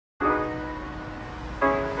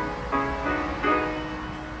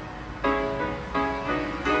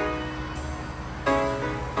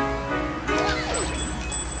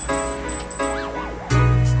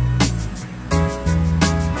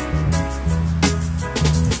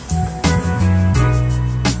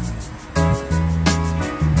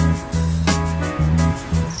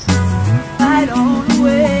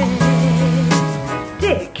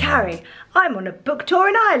book tour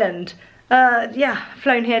in Ireland. Yeah,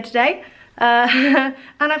 flown here today. And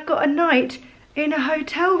I've got a night in a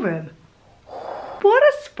hotel room. What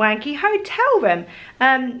a swanky hotel room.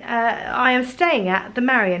 I am staying at the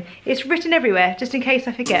Marion. It's written everywhere, just in case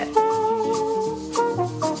I forget.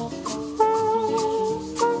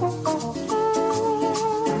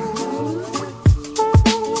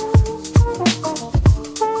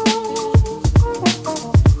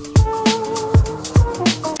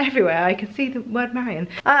 Everywhere I can see the word Marion.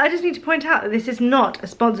 I just need to point out that this is not a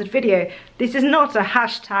sponsored video. This is not a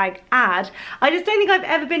hashtag ad. I just don't think I've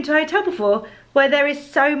ever been to a hotel before where there is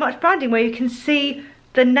so much branding, where you can see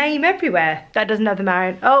the name everywhere. That doesn't have the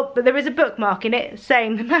Marion. Oh, but there is a bookmark in it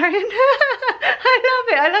saying the Marion. I love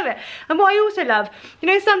it, I love it. And what I also love, you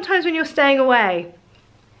know, sometimes when you're staying away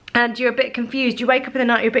and you're a bit confused, you wake up in the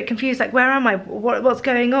night, you're a bit confused, like, where am I? What's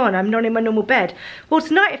going on? I'm not in my normal bed. Well,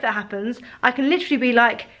 tonight, if that happens, I can literally be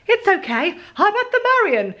like, it's okay, I'm at the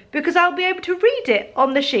Marion, because I'll be able to read it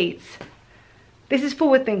on the sheets. This is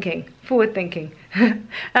forward thinking, forward thinking.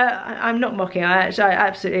 I'm not mocking, I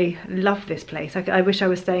absolutely love this place. I wish I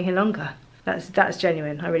was staying here longer. That's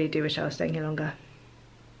genuine, I really do wish I was staying here longer.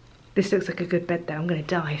 This looks like a good bed though, I'm gonna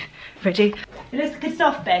dive. Ready? It looks like a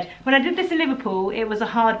soft bed. When I did this in Liverpool, it was a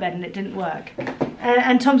hard bed and it didn't work.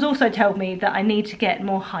 And Tom's also told me that I need to get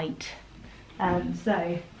more height.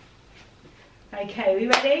 So, okay, we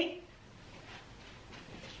ready?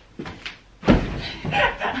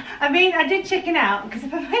 I mean, I did chicken out because I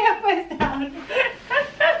put my elbows down.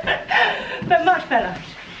 But much better.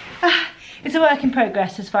 It's a work in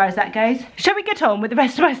progress as far as that goes. Shall we get on with the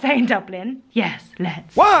rest of my stay in Dublin? Yes,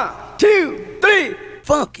 let's. 1, 2, 3,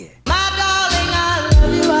 funk it. My darling, I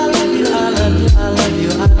love you, I love you, I love you, I love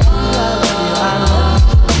you, I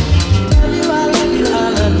love you, I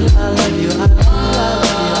love you, I love you, I love you, I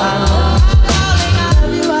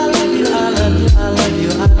love you, I love you, I love you, I love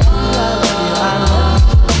you.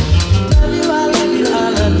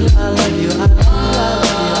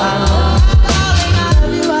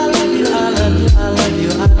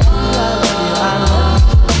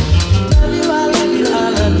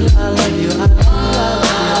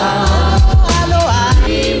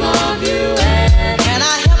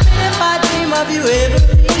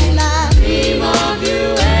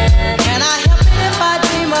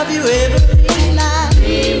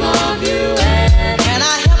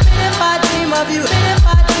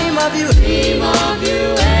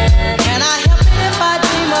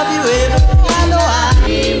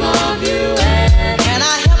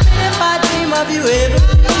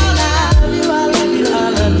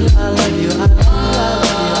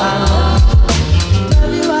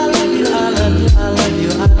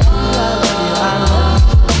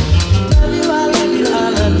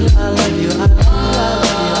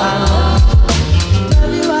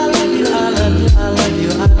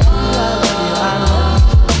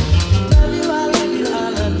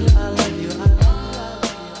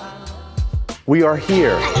 We are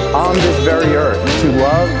here on this very earth to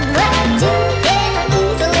love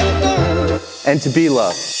and to be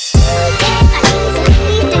loved.